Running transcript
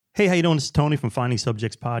Hey, how you doing? This is Tony from Finding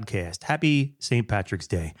Subjects Podcast. Happy St. Patrick's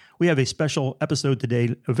Day. We have a special episode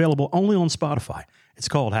today available only on Spotify. It's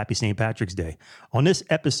called Happy St. Patrick's Day. On this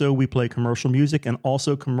episode, we play commercial music and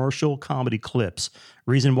also commercial comedy clips.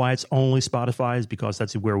 Reason why it's only Spotify is because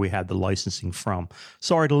that's where we had the licensing from.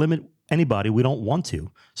 Sorry to limit anybody. We don't want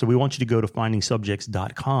to. So we want you to go to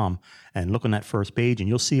findingsubjects.com and look on that first page, and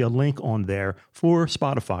you'll see a link on there for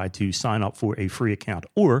Spotify to sign up for a free account,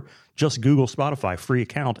 or just Google Spotify free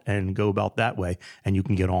account and go about that way, and you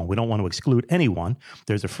can get on. We don't want to exclude anyone.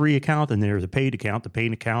 There's a free account and there's a paid account. The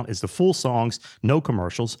paid account is the full songs, no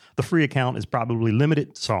commercials. The free account is probably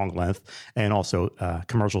limited song length and also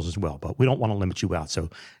commercials as well, but we don't want to limit you out. So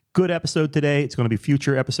good episode today. It's going to be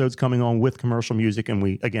future episodes coming on with commercial music, and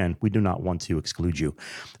we do not want to exclude you.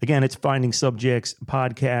 Again, it's Finding Subjects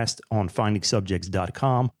Podcast on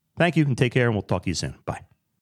findingsubjects.com. Thank you, and take care, and we'll talk to you soon. Bye.